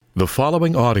The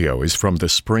following audio is from the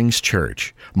Springs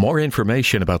Church. More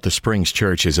information about the Springs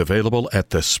Church is available at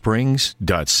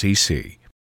thesprings.cc.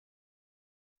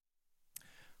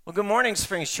 Well, good morning,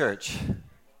 Springs Church.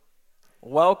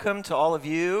 Welcome to all of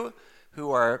you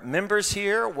who are members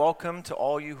here. Welcome to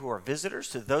all you who are visitors.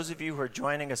 To those of you who are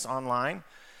joining us online,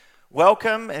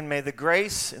 welcome, and may the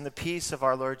grace and the peace of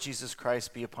our Lord Jesus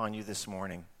Christ be upon you this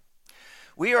morning.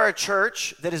 We are a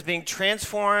church that is being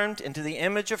transformed into the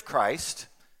image of Christ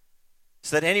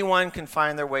so that anyone can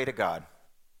find their way to God.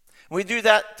 We do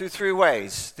that through three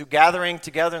ways: through gathering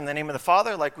together in the name of the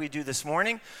Father, like we do this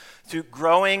morning; through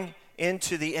growing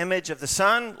into the image of the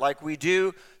Son, like we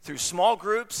do through small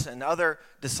groups and other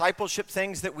discipleship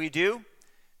things that we do;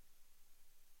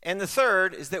 and the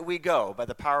third is that we go by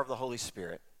the power of the Holy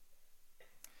Spirit.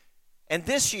 And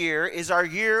this year is our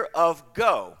year of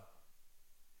go.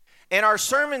 And our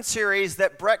sermon series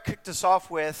that Brett kicked us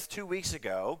off with 2 weeks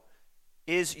ago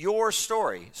is Your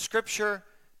Story, Scripture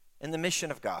and the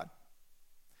Mission of God.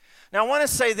 Now, I want to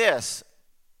say this.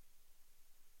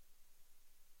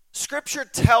 Scripture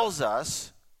tells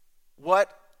us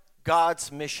what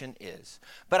God's mission is.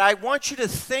 But I want you to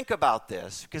think about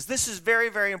this, because this is very,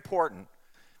 very important.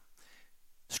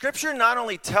 Scripture not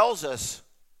only tells us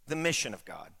the mission of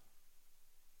God.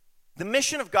 The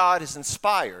mission of God is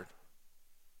inspired.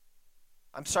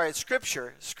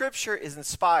 Scripture is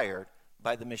inspired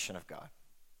by the mission of God.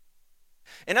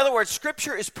 In other words,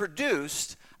 Scripture is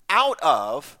produced out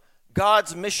of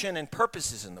God's mission and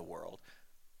purposes in the world.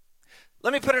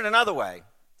 Let me put it another way.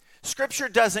 Scripture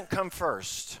doesn't come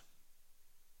first.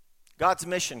 God's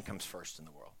mission comes first in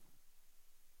the world.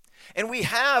 And we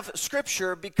have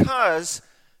Scripture because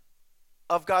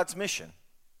of God's mission.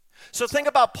 So think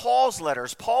about Paul's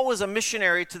letters. Paul was a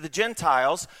missionary to the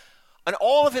Gentiles, and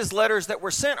all of his letters that were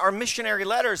sent are missionary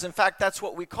letters. In fact, that's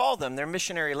what we call them. They're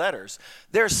missionary letters.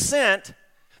 They're sent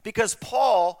because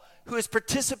Paul, who is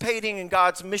participating in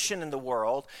God's mission in the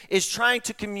world, is trying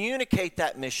to communicate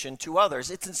that mission to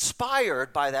others. It's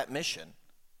inspired by that mission.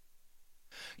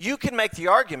 You can make the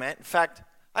argument, in fact,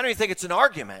 I don't even think it's an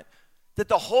argument, that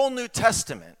the whole New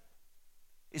Testament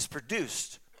is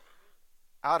produced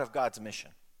out of God's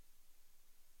mission.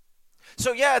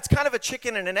 So yeah, it's kind of a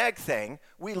chicken and an egg thing.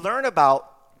 We learn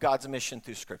about God's mission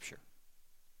through Scripture.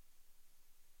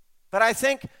 But I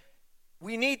think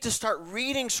we need to start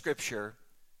reading Scripture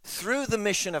through the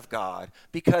mission of God,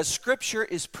 because Scripture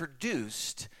is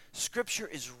produced, Scripture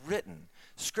is written,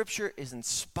 Scripture is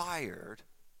inspired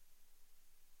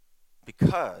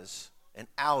because and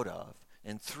out of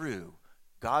and through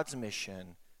God's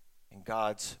mission and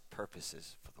God's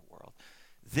purposes for the world.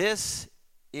 This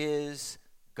is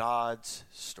God's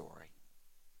story.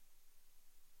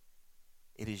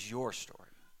 It is your story.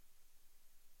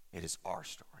 It is our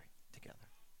story together.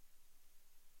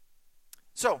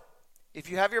 So, if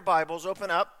you have your Bibles,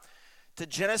 open up to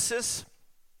Genesis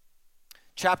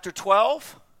chapter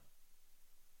 12.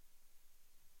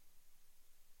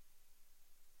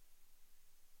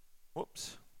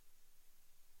 Whoops.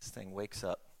 This thing wakes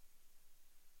up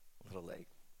a little late.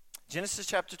 Genesis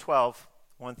chapter 12,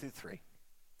 1 through 3.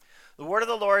 The word of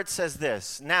the Lord says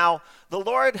this: Now the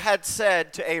Lord had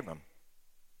said to Abram,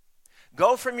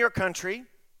 "Go from your country,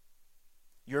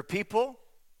 your people,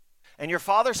 and your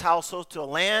father's household to a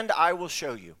land I will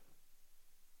show you.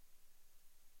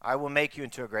 I will make you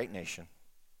into a great nation,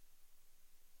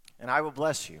 and I will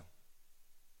bless you,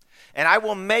 and I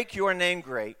will make your name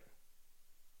great,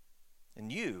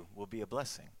 and you will be a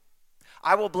blessing.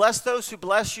 I will bless those who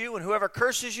bless you, and whoever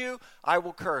curses you, I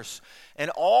will curse.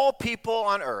 And all people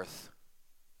on earth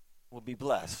will be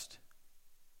blessed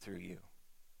through you."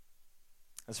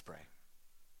 Let's pray.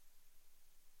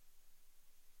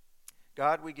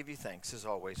 God, we give you thanks, as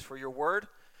always, for your word,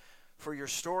 for your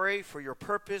story, for your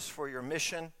purpose, for your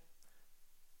mission.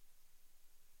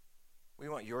 We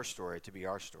want your story to be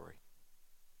our story.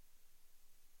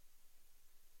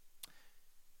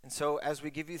 And so as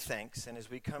we give you thanks and as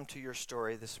we come to your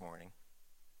story this morning,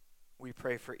 we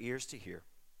pray for ears to hear.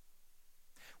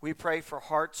 We pray for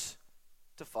hearts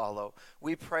to follow.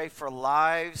 We pray for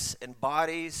lives and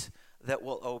bodies that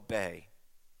will obey.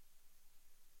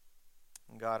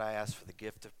 And God, I ask for the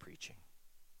gift of preaching.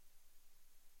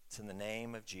 It's in the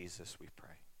name of Jesus we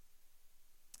pray.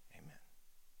 Amen.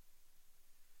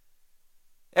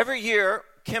 Every year,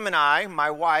 Kim and I,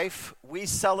 my wife, we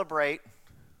celebrate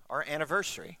our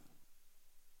anniversary.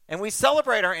 And we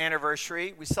celebrate our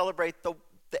anniversary, we celebrate the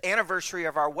anniversary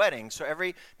of our wedding. So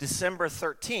every December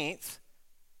 13th,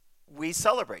 we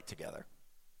celebrate together.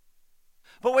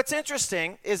 But what's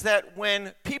interesting is that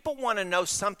when people want to know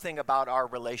something about our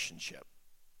relationship,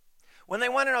 when they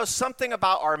want to know something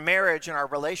about our marriage and our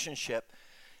relationship,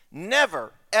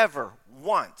 never, ever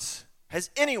once has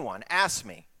anyone asked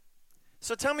me,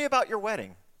 so tell me about your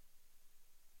wedding.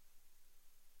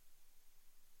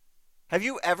 Have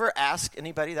you ever asked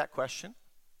anybody that question?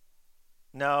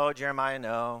 No, Jeremiah,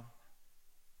 no.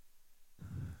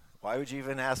 Why would you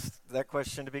even ask that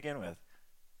question to begin with?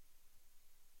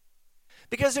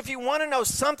 Because if you want to know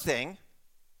something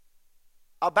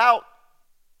about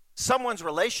someone's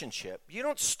relationship, you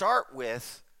don't start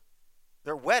with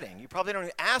their wedding. You probably don't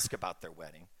even ask about their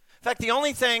wedding. In fact, the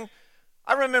only thing,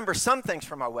 I remember some things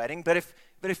from our wedding, but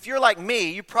if you're like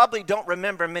me, you probably don't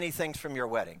remember many things from your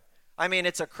wedding. I mean,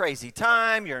 it's a crazy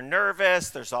time. You're nervous.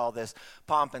 There's all this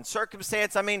pomp and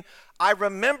circumstance. I mean, I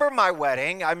remember my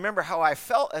wedding. I remember how I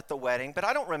felt at the wedding, but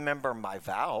I don't remember my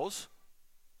vows.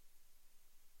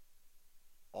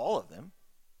 All of them.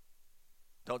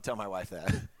 Don't tell my wife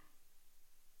that.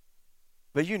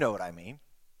 But you know what I mean.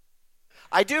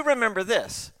 I do remember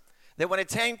this, that when it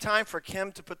came time for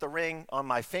Kim to put the ring on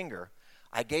my finger,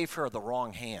 I gave her the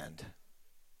wrong hand.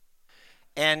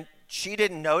 And she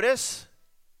didn't notice.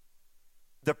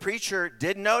 The preacher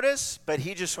did notice, but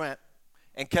he just went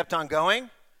and kept on going.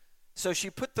 So she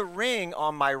put the ring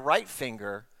on my right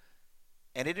finger,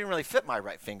 and it didn't really fit my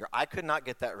right finger. I could not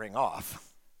get that ring off.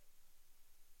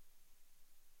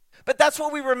 But that's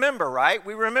what we remember, right?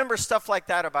 We remember stuff like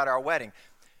that about our wedding.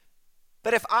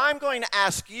 But if I'm going to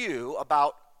ask you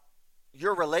about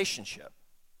your relationship,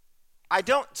 I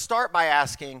don't start by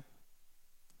asking,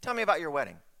 tell me about your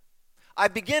wedding. I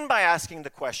begin by asking the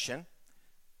question,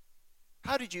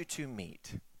 how did you two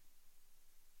meet?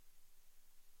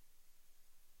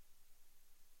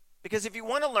 Because if you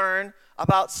want to learn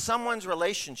about someone's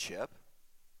relationship,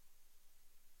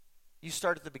 you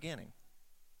start at the beginning.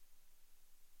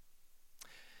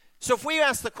 So if we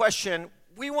ask the question,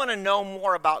 we want to know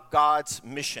more about God's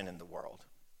mission in the world.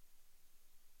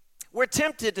 We're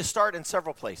tempted to start in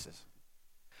several places.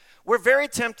 We're very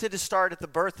tempted to start at the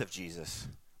birth of Jesus,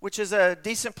 which is a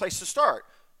decent place to start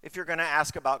if you're going to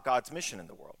ask about God's mission in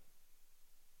the world.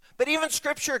 But even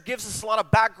Scripture gives us a lot of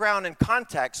background and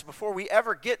context before we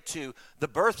ever get to the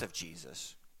birth of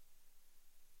Jesus.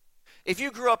 If you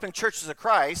grew up in Churches of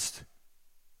Christ,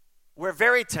 we're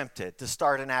very tempted to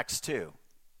start in Acts 2,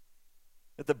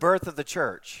 at the birth of the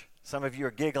church. Some of you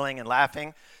are giggling and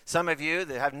laughing. Some of you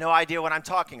that have no idea what I'm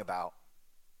talking about.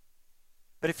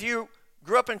 But if you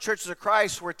grew up in Churches of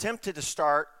Christ, we're tempted to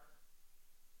start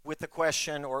with the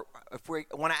question, or if we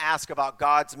want to ask about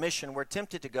God's mission, we're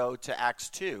tempted to go to Acts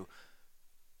 2,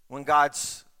 when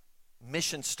God's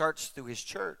mission starts through his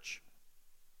church.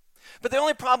 But the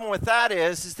only problem with that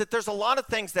is that there's a lot of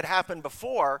things that happen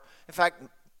before. In fact,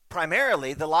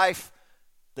 primarily the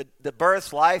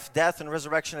birth, life, death, and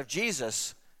resurrection of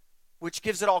Jesus, which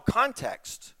gives it all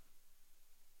context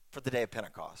for the day of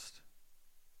Pentecost,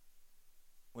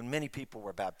 when many people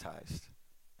were baptized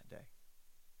that day.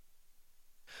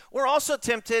 We're also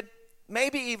tempted,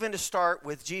 maybe even to start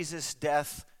with Jesus'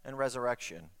 death and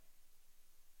resurrection.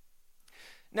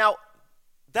 Now,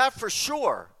 that for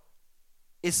sure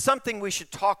is something we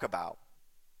should talk about.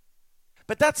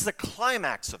 But that's the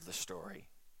climax of the story.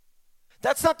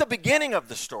 That's not the beginning of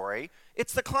the story,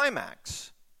 it's the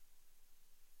climax.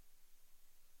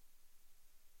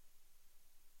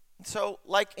 And so,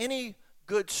 like any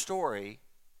good story,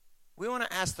 we want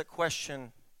to ask the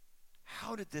question,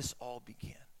 how did this all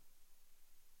begin?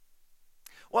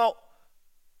 Well,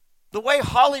 the way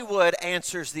Hollywood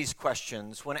answers these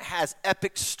questions when it has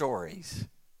epic stories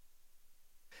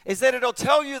is that it'll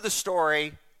tell you the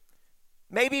story,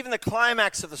 maybe even the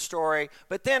climax of the story,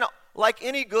 but then, like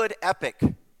any good epic,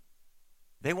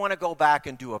 they want to go back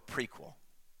and do a prequel.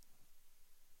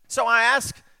 So I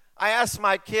asked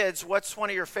my kids, what's one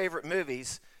of your favorite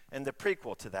movies, and the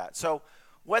prequel to that. So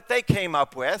what they came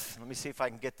up with, let me see if I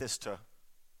can get this to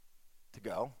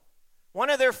go. One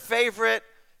of their favorite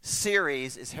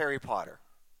series is Harry Potter.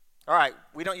 All right,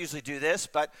 we don't usually do this,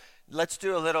 but let's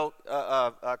do a little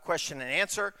question and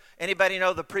answer. Anybody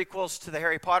know the prequels to the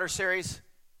Harry Potter series?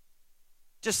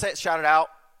 Just shout it out.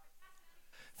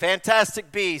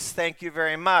 Fantastic Beasts, thank you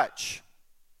very much.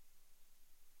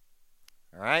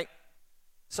 All right.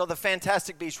 So the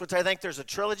Fantastic Beasts, which I think there's a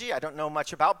trilogy I don't know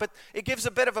much about, but it gives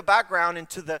a bit of a background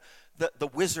into the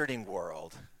wizarding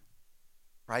world,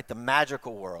 right? The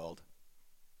magical world.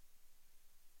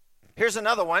 Here's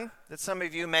another one that some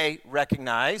of you may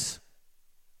recognize.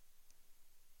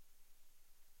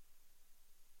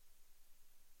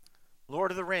 Lord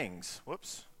of the Rings.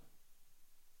 Whoops.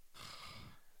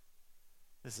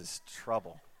 This is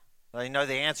trouble. Well, you know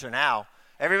the answer now.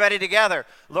 Everybody together.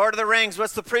 Lord of the Rings.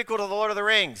 What's the prequel to the Lord of the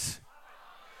Rings?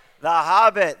 The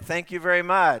Hobbit. Thank you very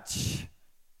much.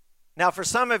 Now, for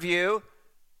some of you,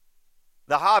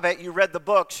 The Hobbit, you read the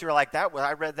books, you're like, well,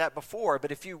 I read that before.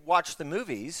 But if you watch the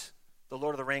movies, The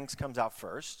Lord of the Rings comes out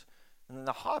first, and then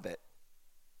The Hobbit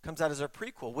comes out as a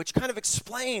prequel, which kind of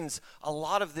explains a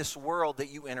lot of this world that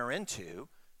you enter into,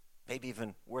 maybe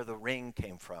even where the ring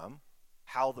came from,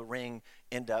 how the ring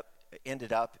ended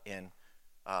up in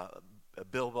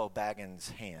Bilbo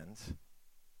Baggins' hands.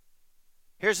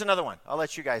 Here's another one. I'll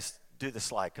let you guys do the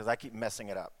slide because I keep messing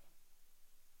it up.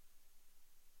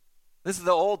 This is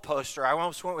the old poster. I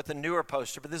almost went with the newer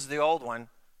poster, but this is the old one.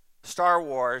 Star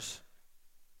Wars,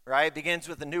 right? Begins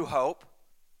with A New Hope.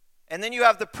 And then you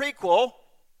have the prequel,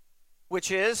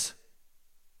 which is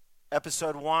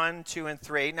episode 1, 2, and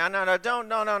 3. No.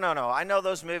 I know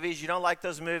those movies. You don't like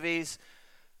those movies.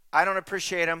 I don't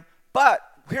appreciate them. But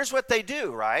here's what they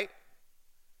do, right?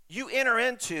 You enter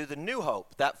into The New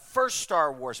Hope, that first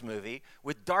Star Wars movie,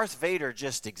 with Darth Vader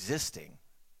just existing,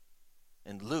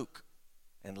 and Luke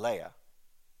and Leia.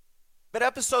 But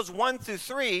episodes 1 through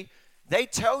 3, they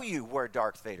tell you where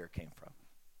Darth Vader came from.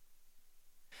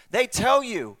 They tell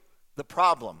you the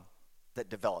problem that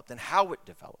developed and how it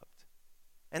developed.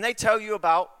 And they tell you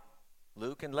about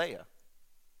Luke and Leia.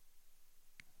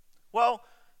 Well,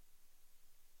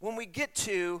 when we get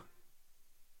to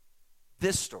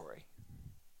this story,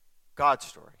 God's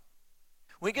story,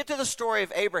 when we get to the story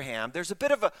of Abraham, there's a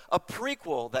bit of a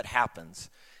prequel that happens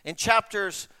in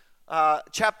chapters 3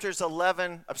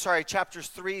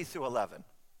 through 11.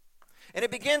 And it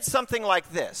begins something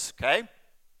like this, okay?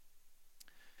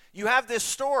 You have this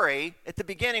story at the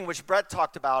beginning, which Brett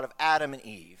talked about, of Adam and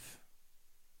Eve.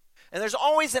 And there's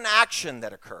always an action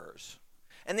that occurs.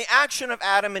 And the action of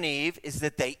Adam and Eve is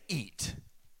that they eat.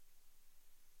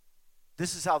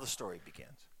 This is how the story begins.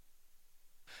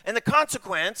 And the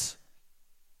consequence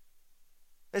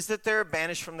is that they're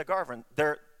banished from the garden.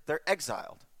 They're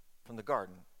exiled from the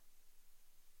garden.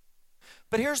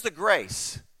 But here's the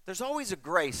grace. There's always a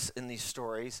grace in these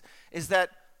stories, is that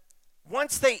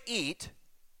once they eat,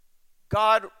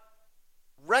 God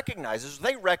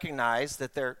they recognize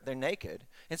that they're naked.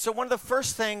 And so one of the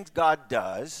first things God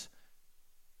does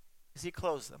is he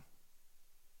clothes them.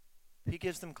 He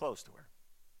gives them clothes to wear.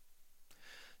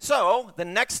 So the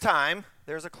next time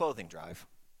there's a clothing drive.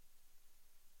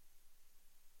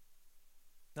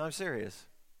 No, I'm serious.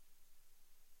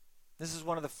 This is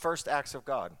one of the first acts of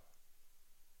God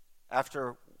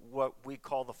after what we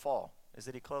call the fall, is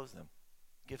that he clothes them,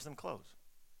 gives them clothes.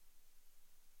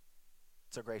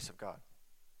 It's a grace of God.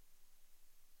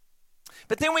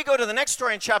 But then we go to the next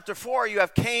story in chapter 4. You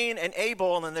have Cain and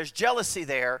Abel, and there's jealousy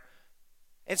there.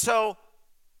 And so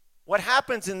what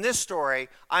happens in this story,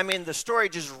 the story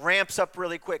just ramps up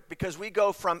really quick because we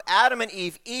go from Adam and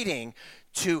Eve eating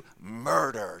to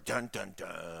murder. Dun, dun,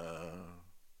 dun.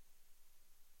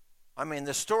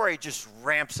 The story just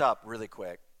ramps up really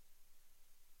quick.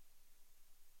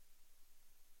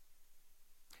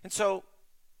 And so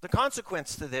the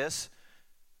consequence to this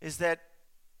is that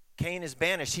Cain is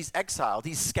banished. He's exiled.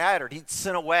 He's scattered. He's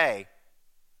sent away.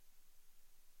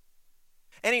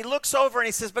 And he looks over and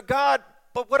he says, but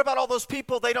what about all those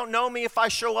people? They don't know me. If I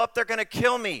show up, they're going to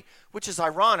kill me. Which is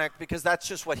ironic because that's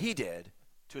just what he did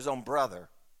to his own brother.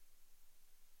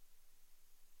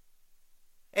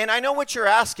 And I know what you're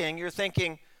asking. You're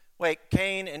thinking, wait,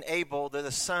 Cain and Abel, they're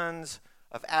the sons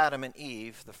of Adam and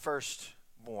Eve, the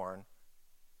firstborn.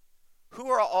 Who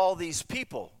are all these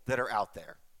people that are out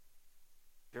there?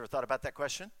 You ever thought about that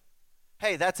question?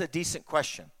 Hey, that's a decent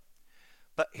question.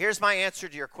 But here's my answer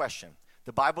to your question.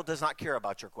 The Bible does not care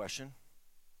about your question.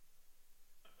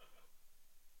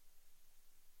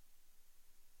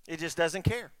 It just doesn't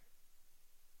care.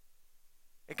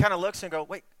 It kind of looks and goes,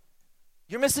 wait,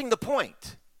 you're missing the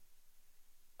point.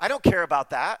 I don't care about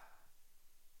that.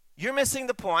 You're missing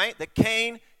the point that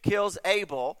Cain kills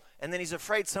Abel, and then he's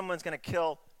afraid someone's going to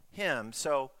kill him.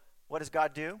 So what does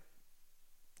God do?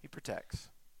 He protects.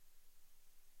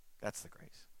 That's the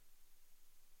grace.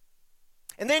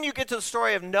 And then you get to the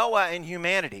story of Noah and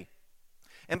humanity.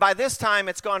 And by this time,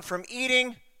 it's gone from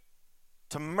eating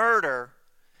to murder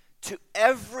to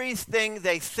everything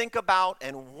they think about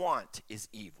and want is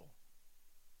evil.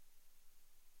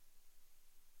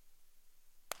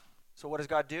 So what does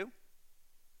God do?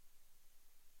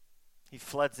 He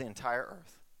floods the entire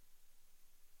earth.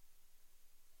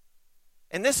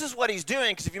 And this is what he's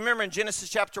doing, because if you remember in Genesis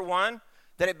chapter 1,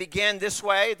 that it began this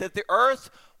way, that the earth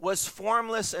was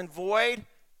formless and void,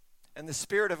 and the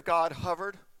Spirit of God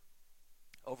hovered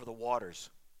over the waters.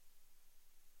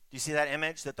 Do you see that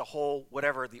image? That the whole,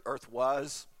 whatever the earth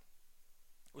was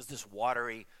this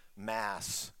watery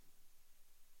mass.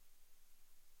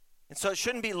 And so it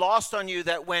shouldn't be lost on you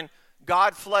that when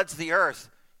God floods the earth,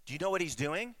 do you know what he's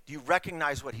doing? Do you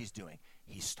recognize what he's doing?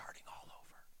 He's starting all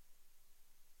over.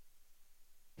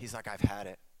 He's like, I've had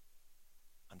it.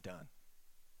 I'm done.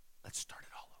 Let's start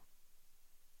it all over.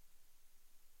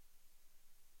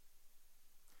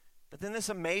 But then this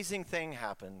amazing thing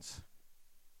happens.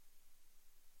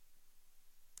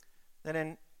 That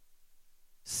in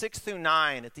 6 through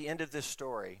 9, at the end of this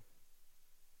story,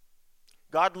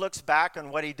 God looks back on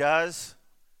what he does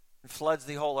and floods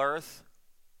the whole earth.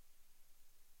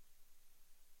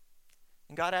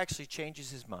 And God actually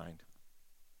changes his mind.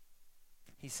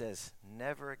 He says,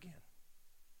 never again.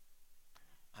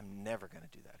 I'm never going to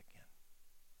do that again.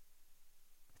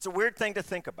 It's a weird thing to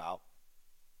think about.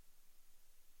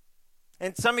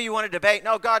 And some of you want to debate,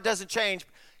 no, God doesn't change.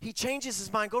 He changes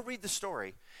his mind. Go read the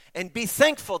story. And be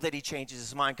thankful that he changes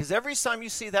his mind. Because every time you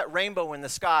see that rainbow in the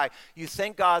sky, you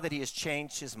thank God that he has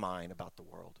changed his mind about the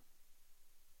world.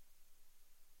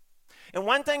 And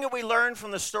one thing that we learn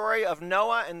from the story of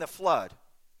Noah and the flood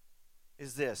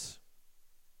is this.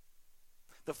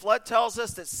 The flood tells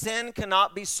us that sin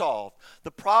cannot be solved.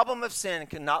 The problem of sin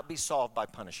cannot be solved by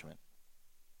punishment.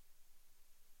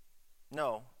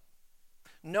 No.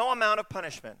 No amount of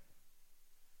punishment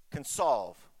can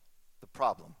solve the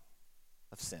problem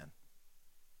of sin.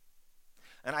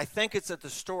 And I think it's at the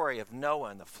story of Noah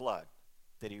and the flood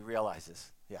that he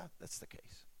realizes, yeah, that's the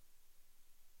case.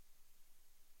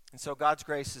 And so God's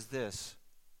grace is this.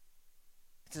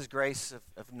 It's his grace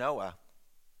of Noah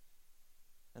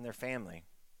and their family.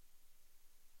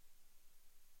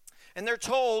 And they're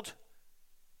told,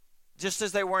 just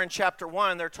as they were in chapter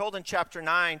 1, they're told in chapter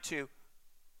 9 to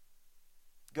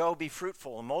go be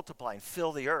fruitful and multiply and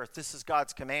fill the earth. This is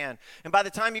God's command. And by the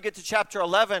time you get to chapter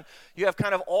 11, you have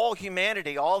kind of all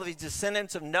humanity, all of these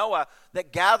descendants of Noah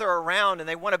that gather around and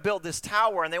they want to build this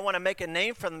tower and they want to make a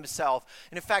name for themselves.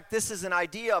 And in fact, this is an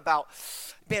idea about,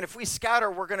 man, if we scatter,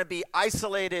 we're going to be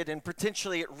isolated and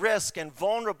potentially at risk and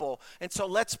vulnerable. And so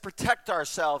let's protect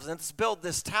ourselves and let's build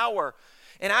this tower.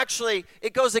 And actually,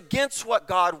 it goes against what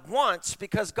God wants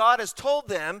because God has told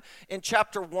them in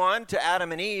chapter 1 to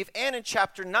Adam and Eve and in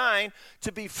chapter 9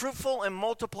 to be fruitful and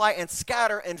multiply and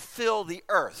scatter and fill the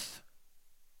earth.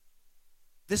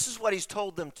 This is what he's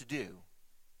told them to do.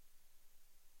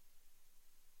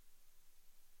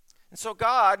 And so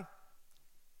God,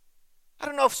 I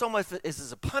don't know if so much is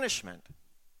as a punishment,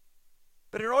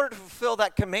 but in order to fulfill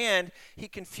that command, he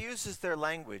confuses their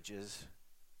languages.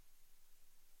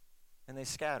 And they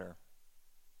scatter.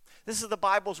 This is the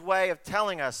Bible's way of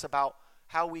telling us about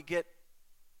how we get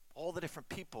all the different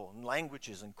people and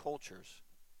languages and cultures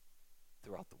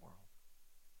throughout the world.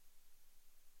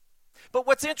 But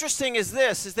what's interesting is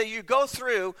this, is that you go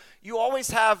through, you always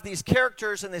have these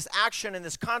characters and this action and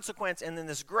this consequence and then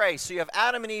this grace. So you have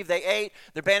Adam and Eve, they ate,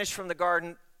 they're banished from the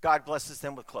garden, God blesses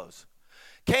them with clothes.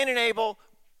 Cain and Abel,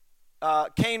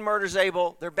 Cain murders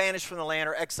Abel. They're banished from the land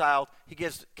or exiled. He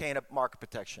gives Cain a mark of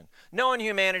protection. Noah and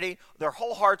humanity, their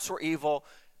whole hearts were evil.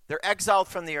 They're exiled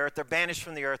from the earth. They're banished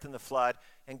from the earth in the flood.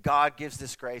 And God gives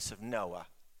this grace of Noah.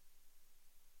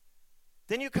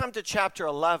 Then you come to chapter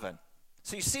 11.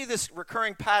 So you see this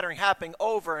recurring pattern happening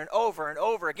over and over and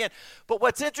over again. But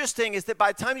what's interesting is that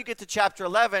by the time you get to chapter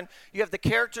 11, you have the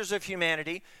characters of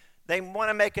humanity. They want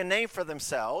to make a name for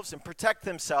themselves and protect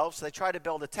themselves, so they try to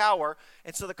build a tower.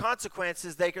 And so the consequence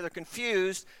is they're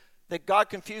confused, that God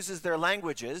confuses their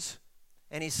languages,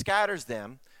 and he scatters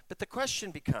them. But the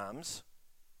question becomes,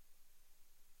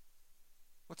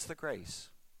 what's the grace?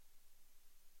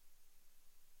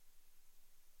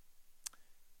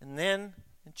 And then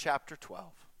in chapter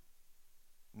 12,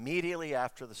 immediately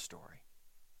after the story,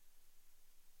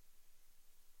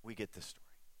 we get this story.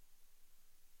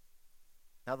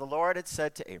 Now the Lord had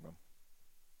said to Abram,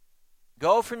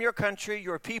 go from your country,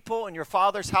 your people, and your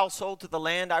father's household to the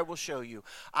land I will show you.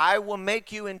 I will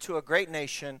make you into a great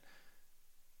nation,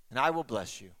 and I will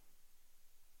bless you.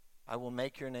 I will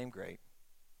make your name great,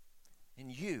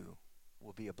 and you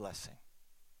will be a blessing.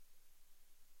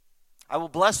 I will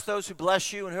bless those who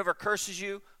bless you, and whoever curses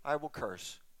you, I will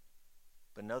curse.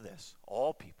 But know this,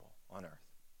 all people on earth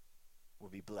will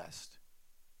be blessed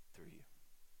through you.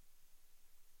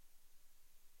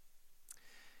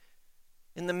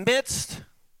 In the midst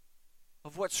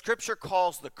of what Scripture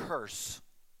calls the curse,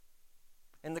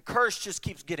 and the curse just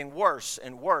keeps getting worse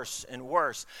and worse and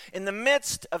worse, in the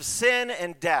midst of sin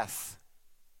and death,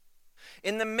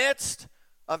 in the midst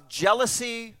of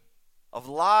jealousy, of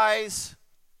lies,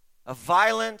 of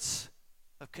violence,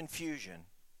 of confusion,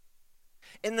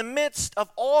 in the midst of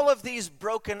all of these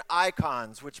broken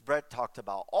icons, which Brett talked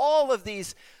about, all of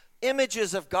these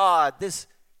images of God, this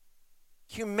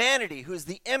humanity, who is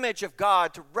the image of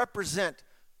God, to represent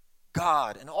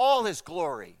God and all his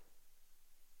glory.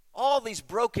 All these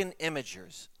broken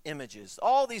images,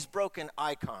 all these broken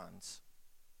icons.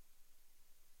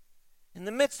 In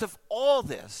the midst of all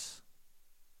this,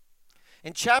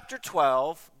 in chapter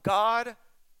 12, God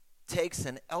takes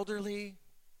an elderly,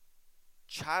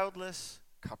 childless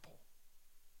couple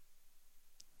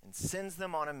and sends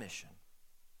them on a mission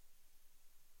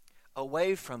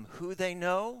away from who they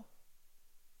know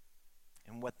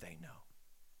and what they know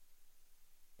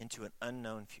into an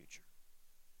unknown future.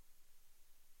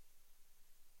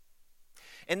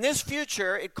 In this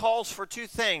future, it calls for two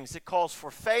things. It calls for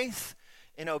faith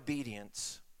and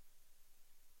obedience.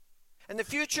 And the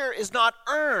future is not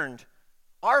earned.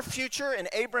 Our future and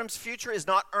Abram's future is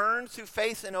not earned through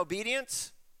faith and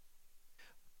obedience.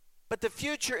 But the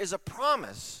future is a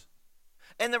promise.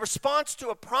 And the response to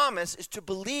a promise is to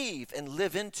believe and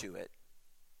live into it.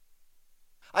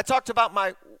 I talked about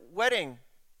my wedding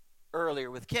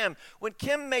earlier with Kim. When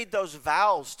Kim made those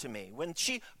vows to me, when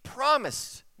she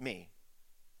promised me,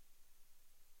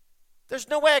 there's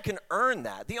no way I can earn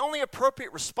that. The only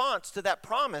appropriate response to that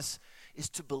promise is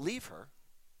to believe her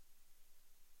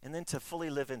and then to fully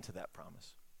live into that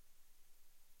promise.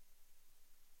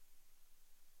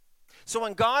 So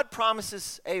when God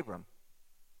promises Abram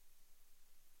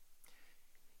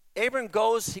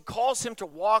goes, he calls him to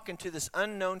walk into this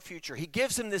unknown future. He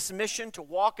gives him this mission to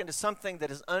walk into something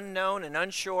that is unknown and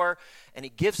unsure, and he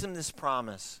gives him this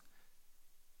promise.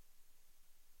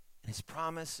 And his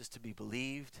promise is to be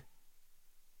believed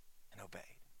and obeyed.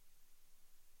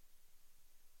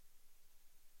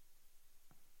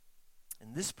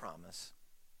 And this promise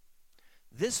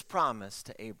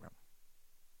to Abram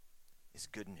is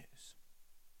good news.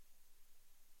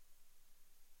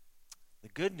 The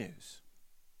good news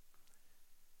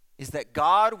is that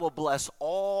God will bless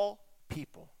all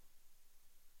people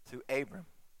through Abram,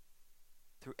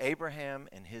 through Abraham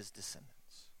and his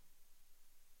descendants.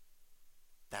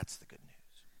 That's the good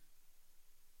news.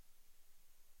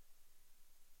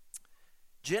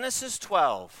 Genesis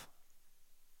 12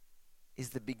 is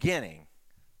the beginning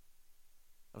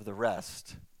of the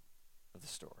rest of the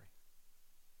story.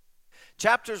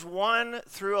 Chapters 1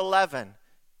 through 11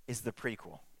 is the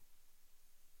prequel.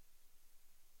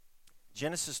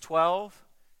 Genesis 12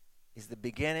 is the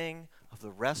beginning of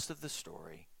the rest of the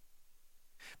story.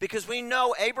 Because we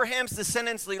know Abraham's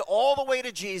descendants lead all the way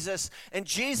to Jesus, and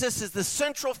Jesus is the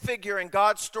central figure in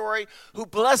God's story who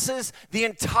blesses the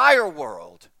entire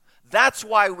world. That's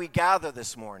why we gather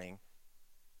this morning.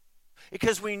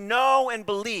 Because we know and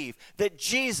believe that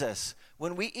Jesus,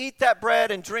 when we eat that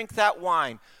bread and drink that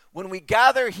wine, when we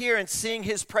gather here and sing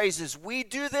his praises, we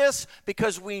do this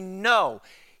because we know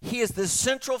he is the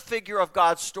central figure of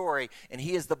God's story, and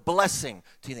he is the blessing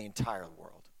to the entire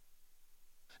world.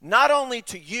 Not only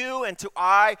to you and to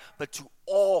I, but to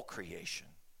all creation.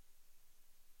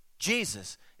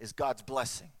 Jesus is God's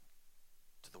blessing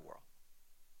to the world.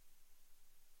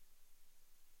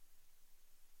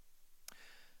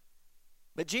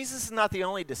 But Jesus is not the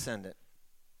only descendant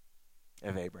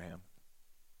of Abraham.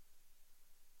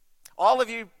 All of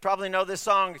you probably know this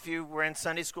song if you were in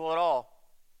Sunday school at all.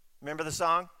 Remember the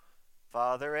song?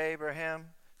 Father Abraham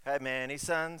had many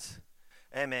sons,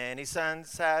 and many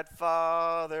sons had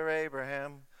Father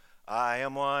Abraham. I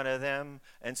am one of them,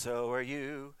 and so are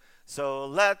you. So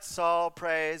let's all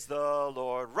praise the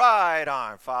Lord. Right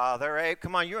on, Father Abe.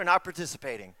 Come on, you are not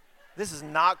participating. This is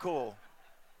not cool.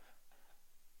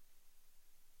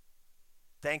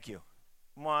 Thank you.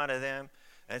 One of them,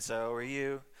 and so are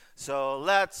you. So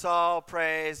let's all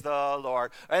praise the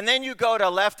Lord. And then you go to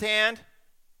left hand.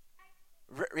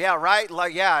 Yeah, right?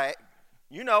 Like, yeah,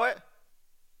 you know it.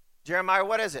 Jeremiah,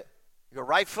 what is it? You go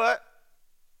right foot,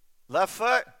 left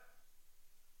foot.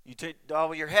 You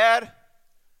double your head.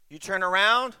 You turn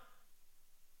around.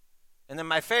 And then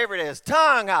my favorite is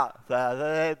tongue out.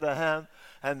 Father Abraham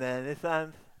and then his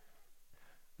sons.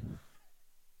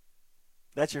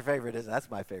 That's your favorite, isn't it? That's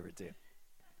my favorite too.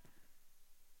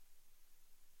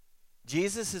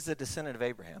 Jesus is a descendant of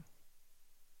Abraham.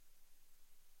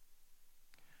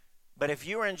 But if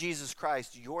you are in Jesus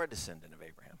Christ, you're a descendant of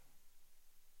Abraham.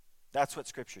 That's what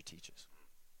Scripture teaches.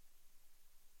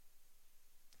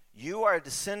 You are a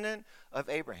descendant of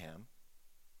Abraham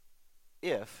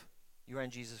if you are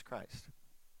in Jesus Christ.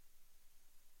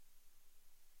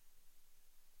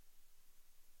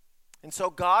 And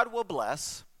so God will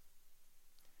bless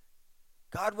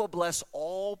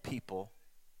all people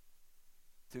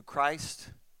through Christ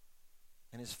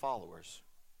and his followers.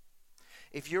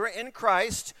 If you're in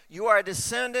Christ, you are a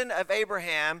descendant of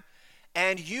Abraham,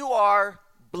 and you are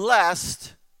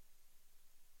blessed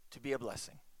to be a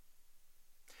blessing.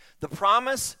 The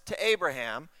promise to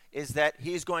Abraham is that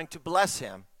he's going to bless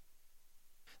him,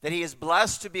 that he is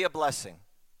blessed to be a blessing.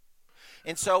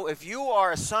 And so if you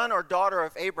are a son or daughter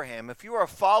of Abraham, if you are a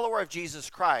follower of Jesus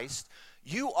Christ,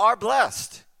 you are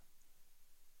blessed.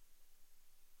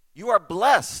 You are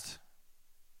blessed.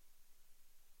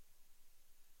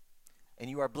 And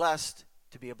you are blessed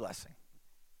to be a blessing.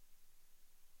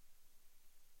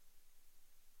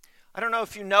 I don't know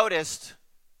if you noticed,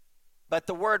 but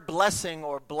the word blessing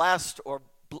or blessed or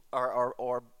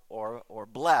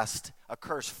blessed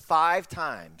occurs 5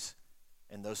 times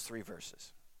in those 3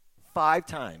 verses. 5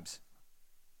 times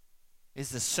is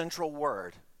the central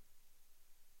word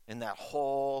in that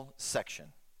whole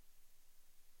section.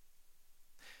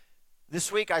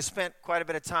 This week I spent quite a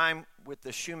bit of time with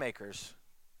the shoemakers.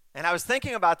 And I was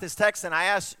thinking about this text, and I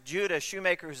asked Judah,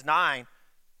 shoemaker who's 9,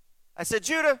 I said,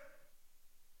 Judah,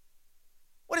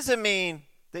 what does it mean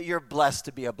that you're blessed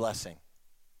to be a blessing?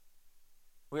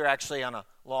 We were actually on a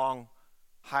long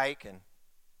hike, and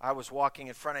I was walking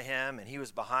in front of him, and he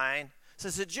was behind. So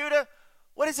I said, Judah,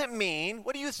 what does it mean?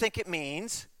 What do you think it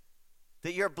means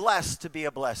that you're blessed to be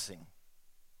a blessing?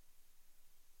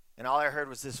 And all I heard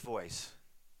was this voice,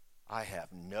 I have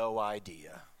no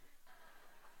idea.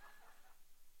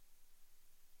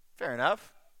 Fair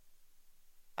enough.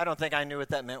 I don't think I knew what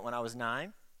that meant when I was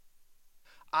 9.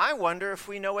 I wonder if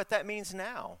we know what that means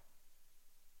now,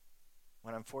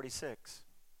 when I'm 46.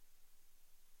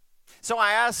 So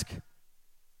I ask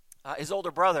his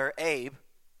older brother, Abe,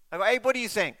 I go, Abe, what do you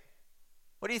think?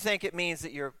 What do you think it means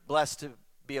that you're blessed to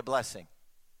be a blessing?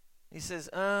 He says,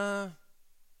 does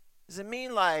it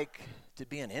mean like to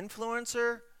be an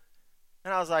influencer?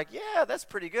 And I was like, yeah, that's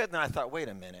pretty good. And then I thought, wait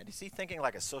a minute. Is he thinking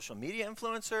like a social media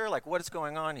influencer? Like, what is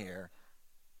going on here?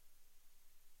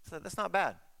 So that's not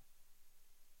bad,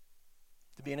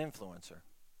 to be an influencer.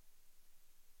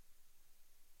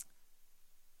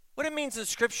 What it means in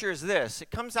Scripture is this. It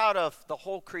comes out of the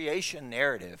whole creation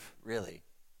narrative, really.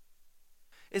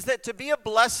 Is that to be a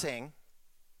blessing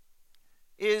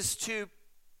is to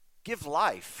give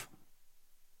life.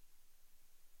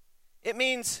 It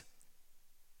means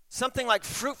something like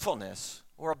fruitfulness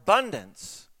or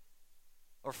abundance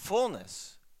or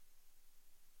fullness.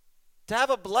 To have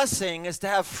a blessing is to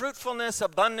have fruitfulness,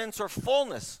 abundance, or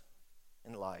fullness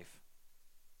in life.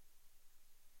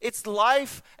 It's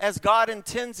life as God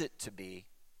intends it to be.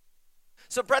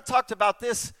 So Brett talked about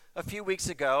this a few weeks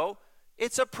ago.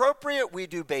 It's appropriate we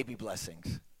do baby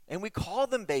blessings, and we call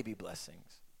them baby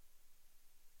blessings.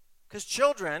 Because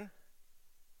children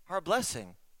are a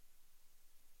blessing.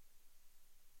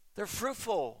 They're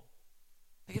fruitful.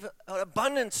 They give an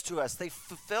abundance to us. They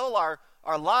fulfill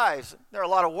our lives. They're a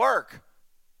lot of work,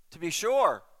 to be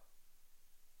sure.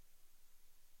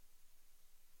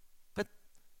 But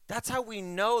that's how we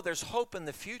know there's hope in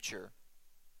the future.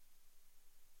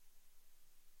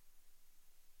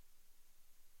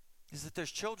 Is that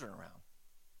there's children around.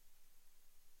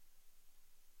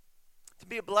 To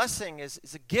be a blessing is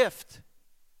a gift.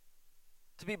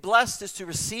 To be blessed is to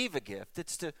receive a gift.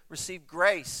 It's to receive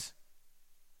grace.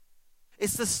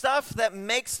 It's the stuff that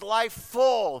makes life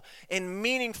full and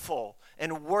meaningful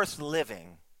and worth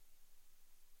living.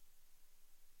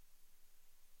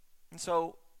 And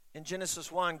so in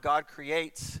Genesis 1, God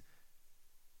creates,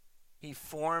 He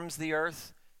forms the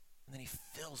earth, and then He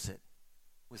fills it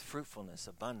with fruitfulness,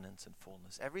 abundance, and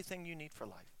fullness. Everything you need for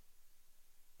life,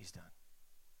 He's done.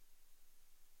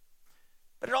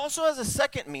 But it also has a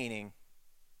second meaning,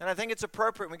 and I think it's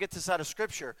appropriate when we get this out of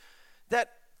Scripture,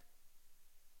 that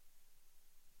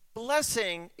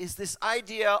blessing is this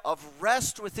idea of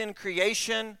rest within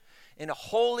creation in a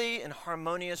holy and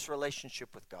harmonious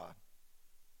relationship with God.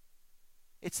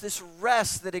 It's this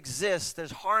rest that exists,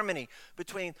 there's harmony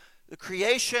between the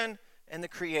creation and the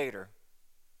Creator,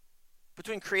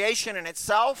 between creation and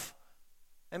itself,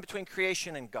 and between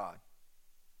creation and God.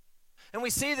 And we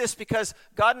see this because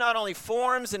God not only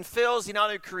forms and fills, He not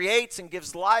only creates and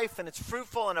gives life, and it's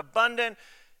fruitful and abundant,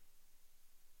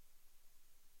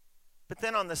 but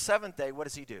then on the 7th day, what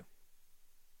does He do?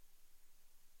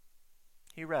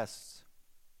 He rests.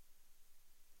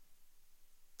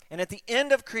 And at the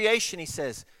end of creation, He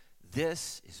says,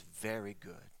 this is very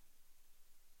good.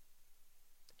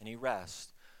 And He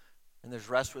rests. And there's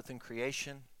rest within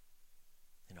creation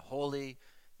in a holy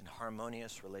and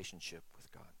harmonious relationship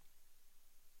with God.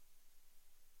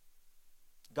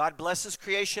 God blesses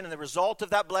creation, and the result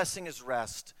of that blessing is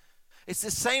rest. It's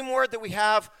the same word that we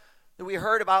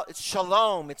heard about. It's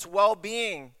shalom. It's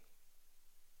well-being.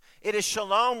 It is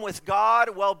shalom with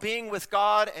God, well-being with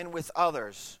God, and with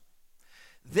others.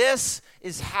 This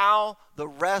is how the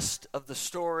rest of the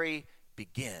story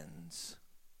begins.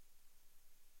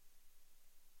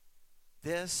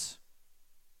 This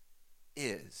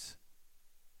is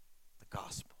the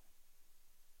gospel.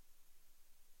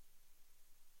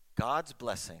 God's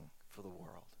blessing for the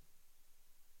world.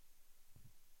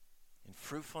 In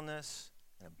fruitfulness,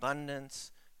 in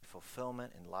abundance, in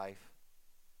fulfillment, in life,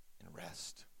 in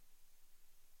rest.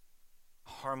 A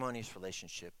harmonious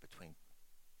relationship between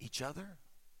each other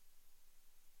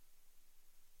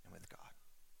and with God.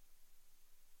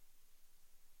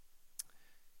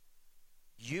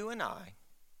 You and I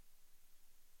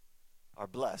are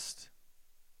blessed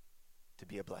to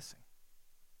be a blessing.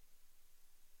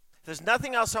 If there's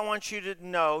nothing else I want you to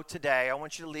know today, I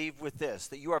want you to leave with this,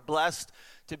 that you are blessed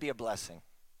to be a blessing.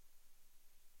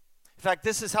 In fact,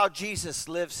 this is how Jesus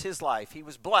lives his life. He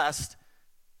was blessed,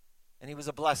 and he was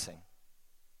a blessing.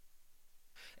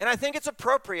 And I think it's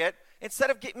appropriate,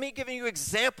 instead of me giving you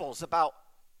examples about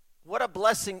what a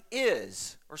blessing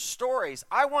is or stories,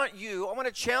 I want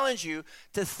to challenge you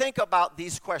to think about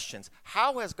these questions.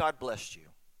 How has God blessed you?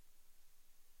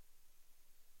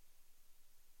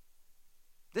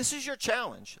 This is your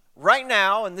challenge right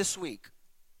now and this week.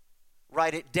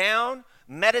 Write it down,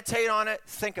 meditate on it,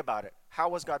 think about it.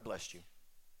 How has God blessed you?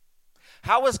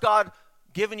 How has God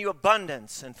given you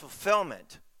abundance and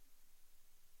fulfillment?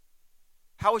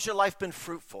 How has your life been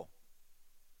fruitful?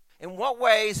 In what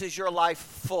ways is your life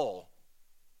full?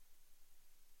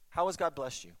 How has God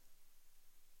blessed you?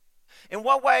 In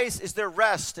what ways is there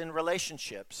rest in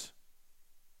relationships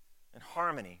and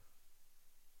harmony?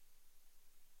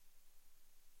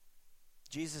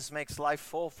 Jesus makes life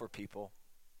full for people.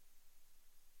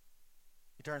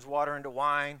 He turns water into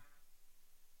wine.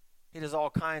 He does all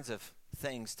kinds of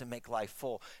things to make life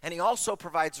full. And he also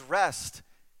provides rest.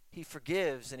 He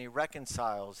forgives and he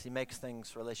reconciles. He makes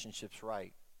relationships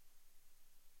right.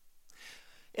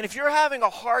 And if you're having a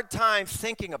hard time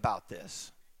thinking about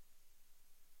this,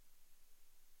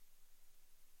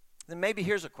 then maybe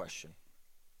here's a question.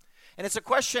 And it's a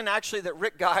question actually that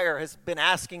Rick Geyer has been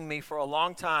asking me for a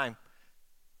long time.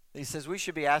 He says we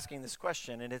should be asking this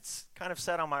question, and it's kind of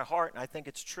set on my heart, and I think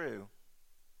it's true.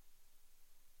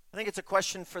 I think it's a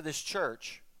question for this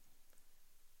church.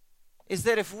 Is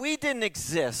that if we didn't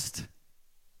exist,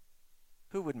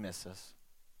 who would miss us?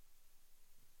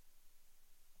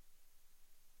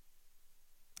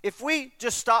 If we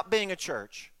just stopped being a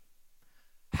church,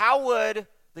 how would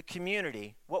the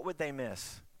community, what would they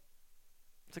miss?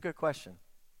 It's a good question.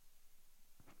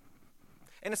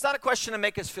 And it's not a question to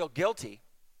make us feel guilty.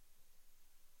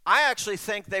 I actually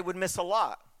think they would miss a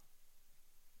lot.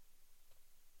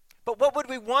 But what would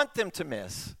we want them to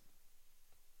miss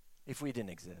if we didn't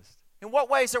exist? In what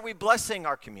ways are we blessing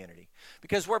our community?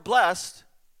 Because we're blessed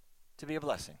to be a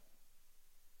blessing.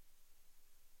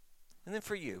 And then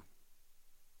for you,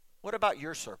 what about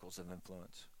your circles of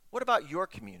influence? What about your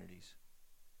communities?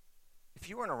 If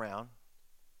you weren't around,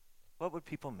 what would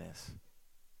people miss?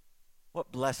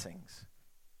 What blessings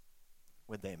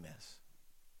would they miss?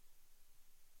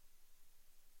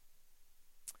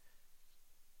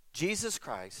 Jesus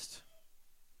Christ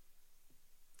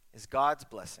is God's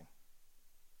blessing.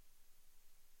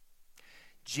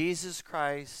 Jesus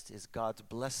Christ is God's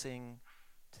blessing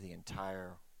to the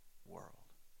entire world.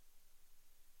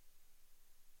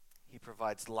 He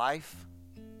provides life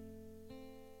and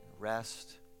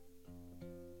rest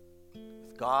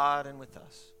with God and with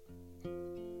us.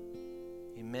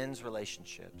 He mends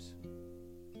relationships.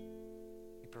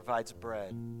 He provides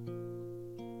bread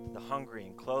to the hungry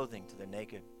and clothing to the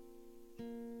naked.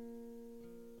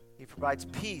 He provides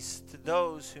peace to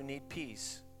those who need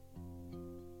peace.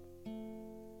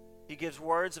 He gives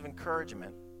words of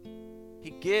encouragement.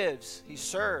 He gives, he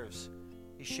serves,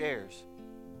 he shares.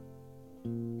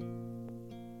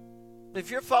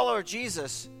 If you're a follower of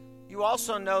Jesus, you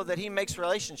also know that he makes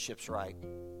relationships right.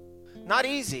 Not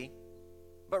easy,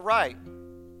 but right.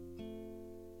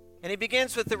 And he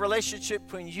begins with the relationship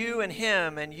between you and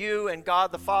him, and you and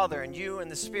God the Father, and you and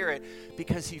the Spirit,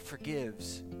 because he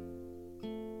forgives.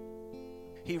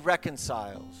 He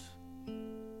reconciles.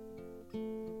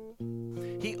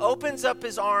 He opens up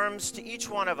his arms to each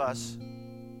one of us,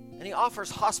 and he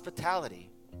offers hospitality.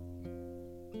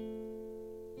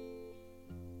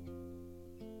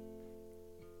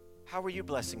 How are you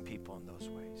blessing people in those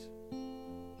ways?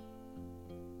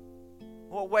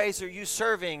 What ways are you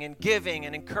serving and giving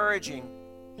and encouraging?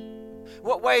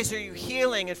 What ways are you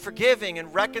healing and forgiving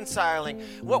and reconciling?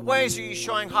 What ways are you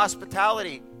showing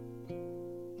hospitality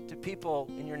to people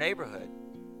in your neighborhood,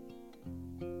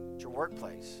 at your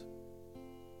workplace,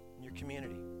 in your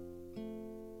community?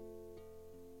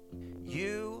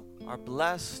 You are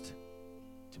blessed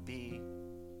to be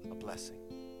a blessing.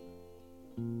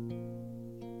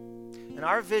 And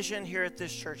our vision here at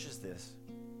this church is this.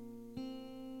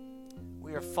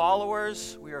 We are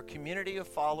followers, we are a community of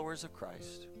followers of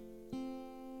Christ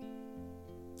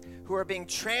who are being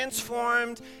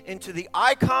transformed into the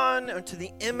icon, into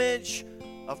the image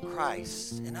of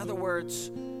Christ. In other words,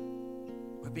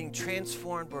 we're being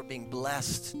transformed, we're being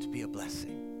blessed to be a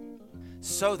blessing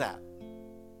so that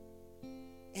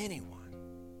anyone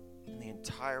in the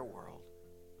entire world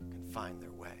can find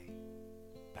their way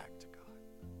back to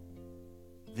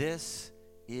God. This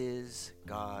is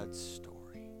God's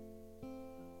story.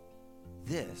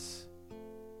 This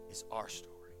is our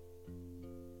story.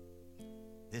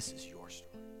 This is your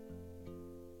story.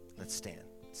 Let's stand.